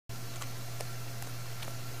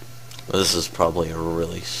This is probably a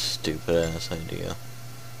really stupid ass idea.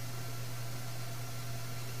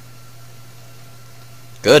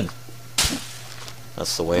 Good.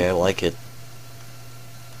 That's the way I like it.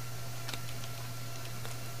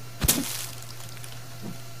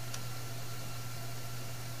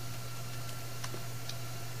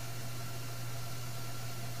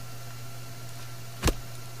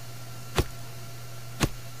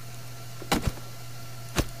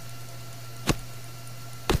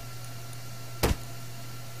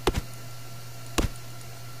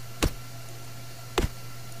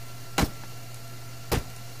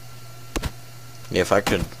 Yeah, if I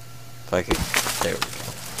could, there we go.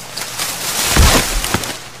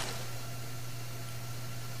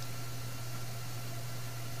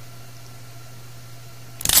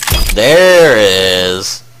 There it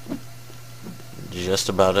is. Just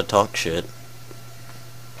about to talk shit.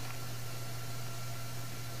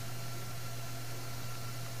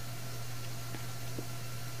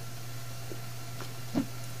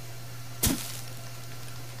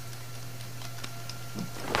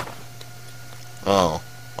 Oh.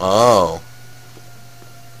 Oh.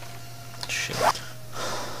 Shit.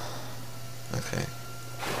 Okay.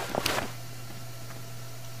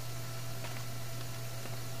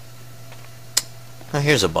 Oh,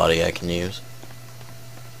 here's a body I can use.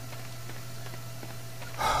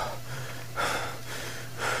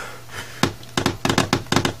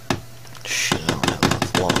 Shit, I don't have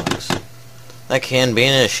enough logs. That can be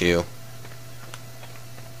an issue.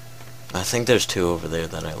 I think there's 2 over there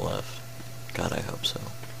that I left. God, I hope so.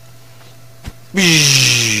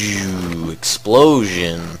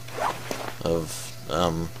 Explosion of,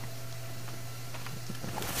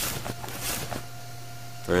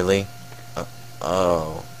 really?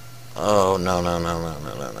 Oh. Oh, no, no, no, no,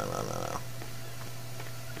 no, no, no, no,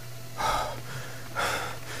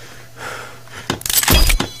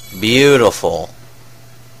 no. Beautiful.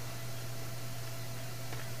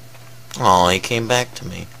 Oh, he came back to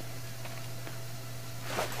me.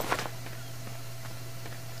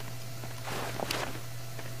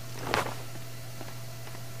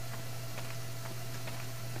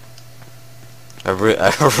 I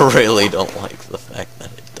really don't like the fact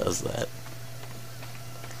that it does that.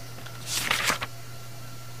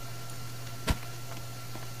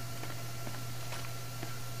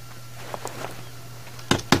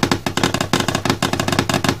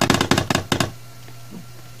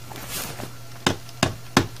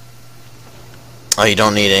 Oh, you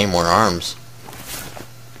don't need any more arms.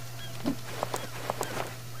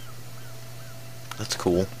 That's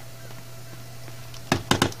cool.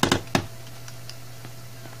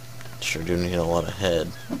 Sure do need a lot of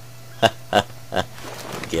head.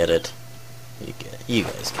 Get it. You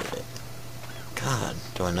guys get it. God,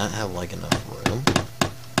 do I not have like enough room?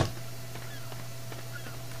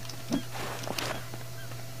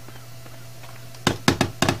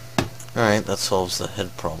 Alright, that solves the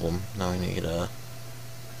head problem. Now I need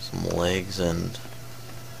some legs and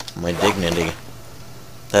my dignity.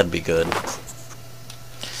 That'd be good.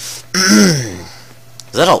 Is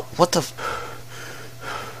that all? What the?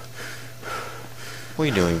 What are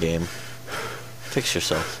you doing, game? Fix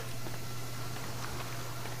yourself.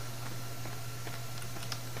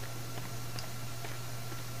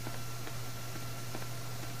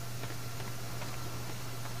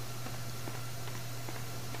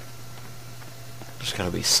 There's gotta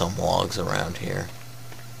be some logs around here.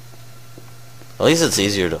 At least it's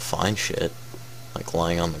easier to find shit. Like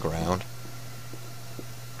lying on the ground.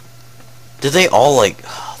 Did they all like...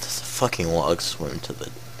 Oh, there's a fucking log swim to the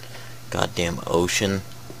goddamn ocean.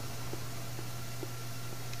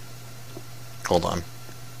 Hold on.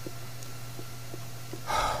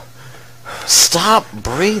 Stop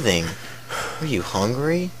breathing! Are you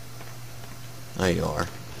hungry? Oh, you are.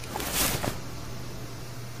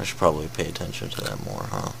 I should probably pay attention to that more,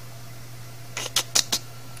 huh?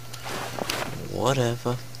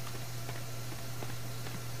 Whatever.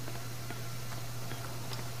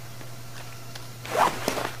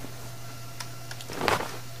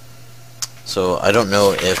 So I don't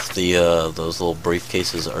know if the those little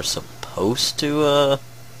briefcases are supposed to I'm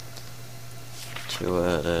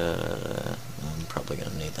probably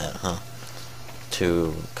gonna need that, huh?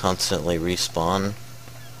 To constantly respawn,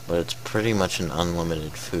 but it's pretty much an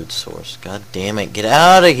unlimited food source. God damn it! Get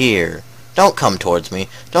out of here! Don't come towards me!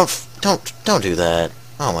 Don't do that!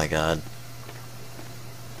 Oh my god!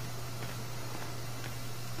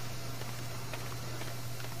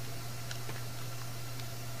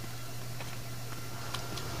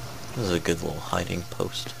 This is a good little hiding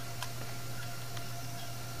post.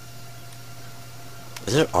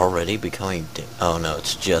 Is it already becoming day? Oh no,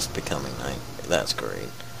 it's just becoming night. That's great.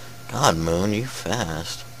 God, Moon, you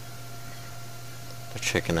fast. They're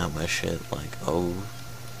checking out my shit like, oh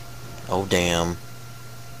damn.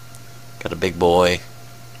 Got a big boy.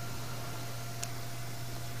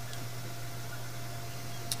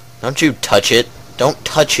 Don't you touch it. Don't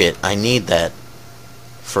touch it. I need that.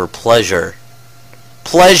 For pleasure.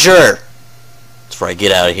 Pleasure! That's right,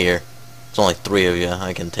 get out of here. There's only 3 of you.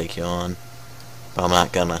 I can take you on. But I'm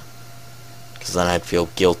not gonna. Because then I'd feel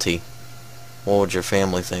guilty. What would your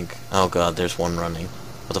family think? Oh god, there's one running.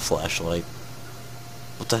 With a flashlight.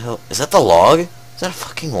 What the hell? Is that the log? Is that a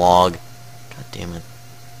fucking log? God damn it.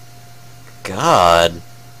 God.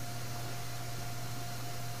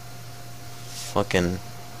 Fucking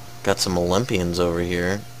got some Olympians over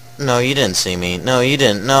here. No, you didn't see me. No, you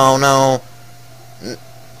didn't. No, no.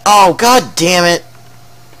 Oh, god damn it.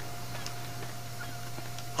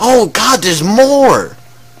 Oh, god, there's more.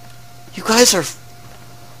 You guys are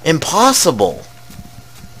impossible.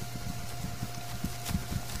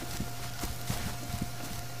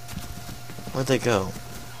 Where'd they go?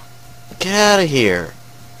 Get out of here.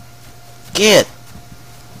 Get.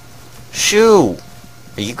 Shoo.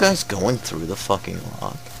 Are you guys going through the fucking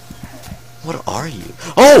lock? What are you?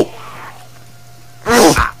 Oh!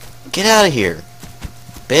 Get out of here.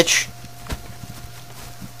 Bitch.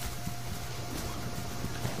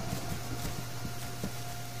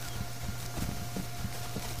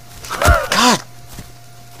 God.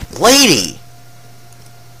 Lady.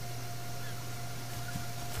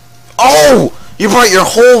 Oh! You brought your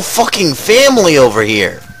whole fucking family over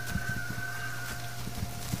here.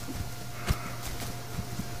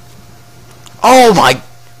 Oh my...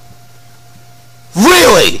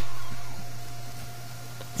 Really?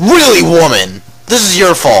 Really, woman? This is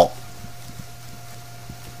your fault.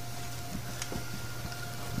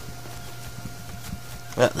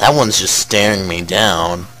 That one's just staring me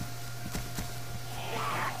down.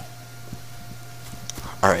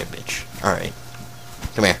 Alright, bitch. Alright.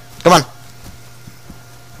 Come here. Come on.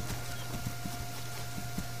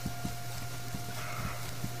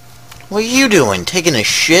 What are you doing? Taking a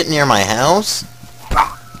shit near my house?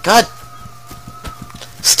 God.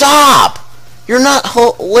 Stop! You're not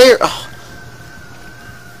hilarious.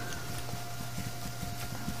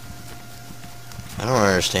 I don't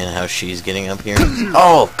understand how she's getting up here.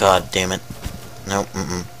 Oh, god damn it. No,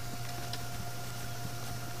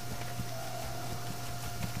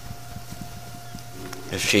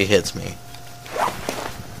 If she hits me.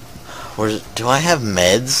 Do I have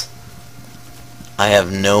meds? I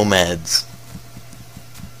have no meds.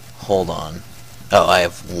 Hold on. Oh, I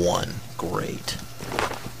have 1. Great.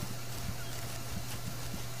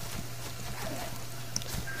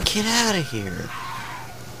 Get out of here.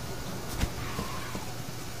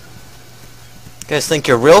 You guys think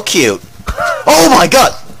you're real cute. Oh my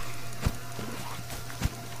god!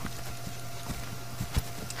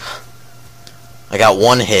 I got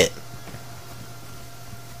 1 hit.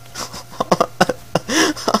 Oh,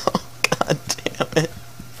 god damn it.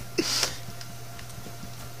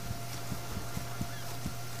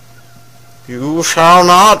 You shall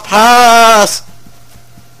not pass!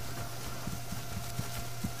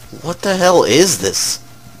 What the hell is this?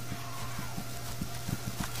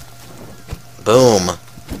 Boom.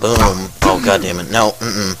 Boom. Oh god damn it. No.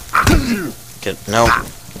 Get, no.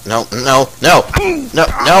 No. No. No. No.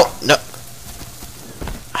 No. No.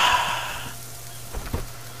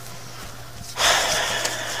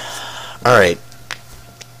 Alright.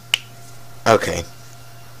 Okay.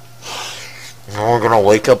 Now we're gonna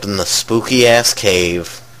wake up in the spooky ass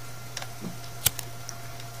cave.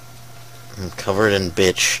 I'm covered in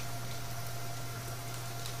bitch.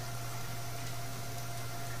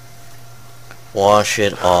 Wash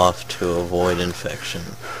it off to avoid infection.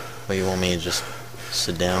 What, you want me to just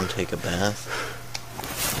sit down, take a bath?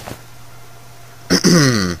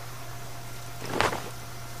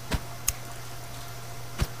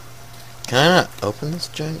 Can I not open this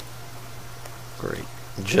joint? Great.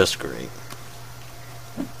 Just great.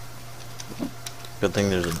 Good thing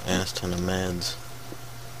there's an ass ton of meds.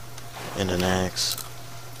 And an axe.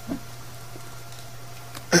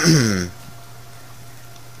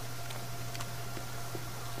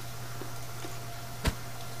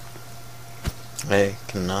 I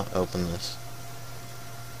cannot open this.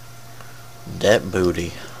 That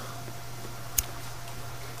booty.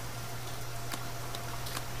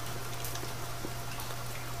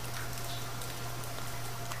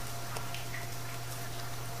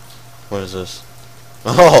 What is this?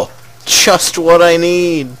 Oh! Just what I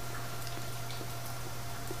need!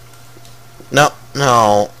 No,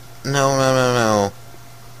 no. No, no, no,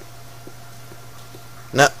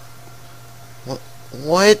 no. No.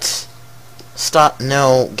 What? Stop.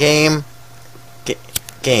 No. Game.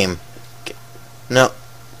 Game. No.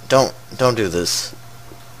 Don't do this.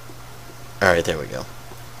 Alright, there we go.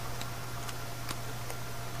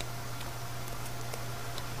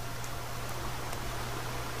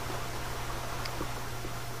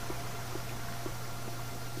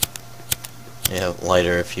 Yeah,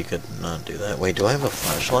 lighter if you could not do that. Wait, do I have a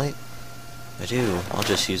flashlight? I do. I'll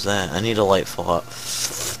just use that. I need to light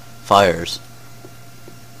fires.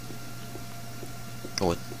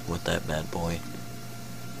 With that bad boy.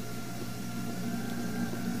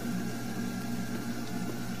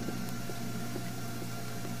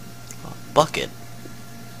 A bucket.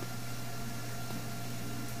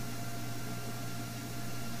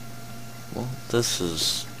 Well, this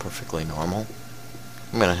is perfectly normal.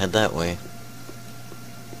 I'm gonna head that way.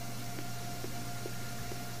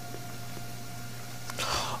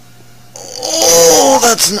 Oh,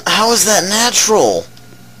 how is that natural?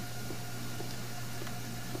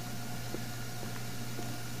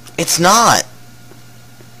 It's not.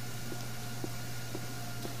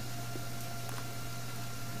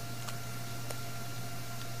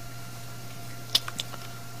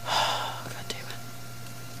 God damn it.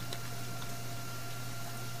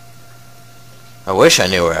 I wish I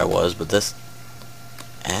knew where I was, but this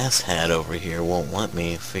asshat over here won't let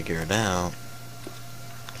me figure it out.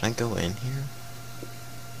 Can I go in here?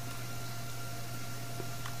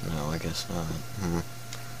 No, I guess not.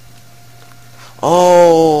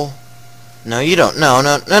 Oh! No, you don't. No.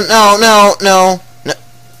 God.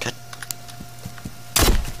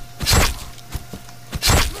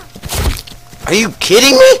 Are you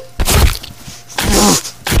kidding me?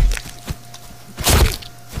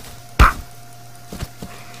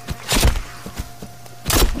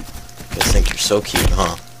 Guys think you're so cute,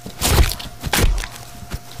 huh?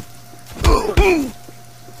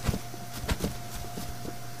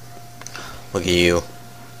 Look at you.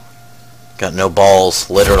 Got no balls,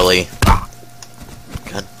 literally.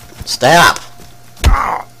 God, stop!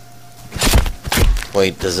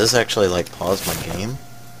 Wait, does this actually, like, pause my game?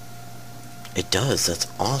 It does, that's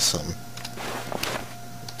awesome.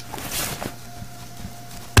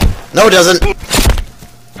 No, it doesn't!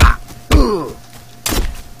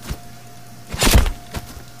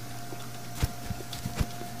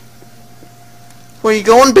 Where you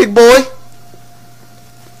going, big boy?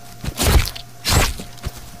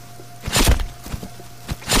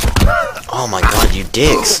 Oh my god, you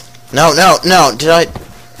dicks. No, did I...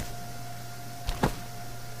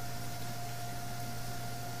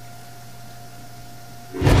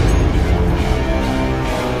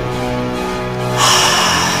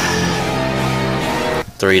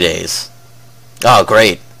 Three days. Oh,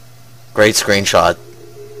 great. Great screenshot.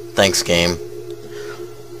 Thanks, game.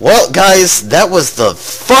 Well, guys, that was the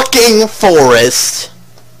fucking forest.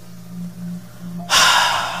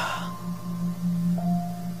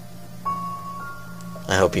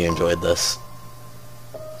 I hope you enjoyed this.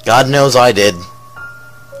 God knows I did.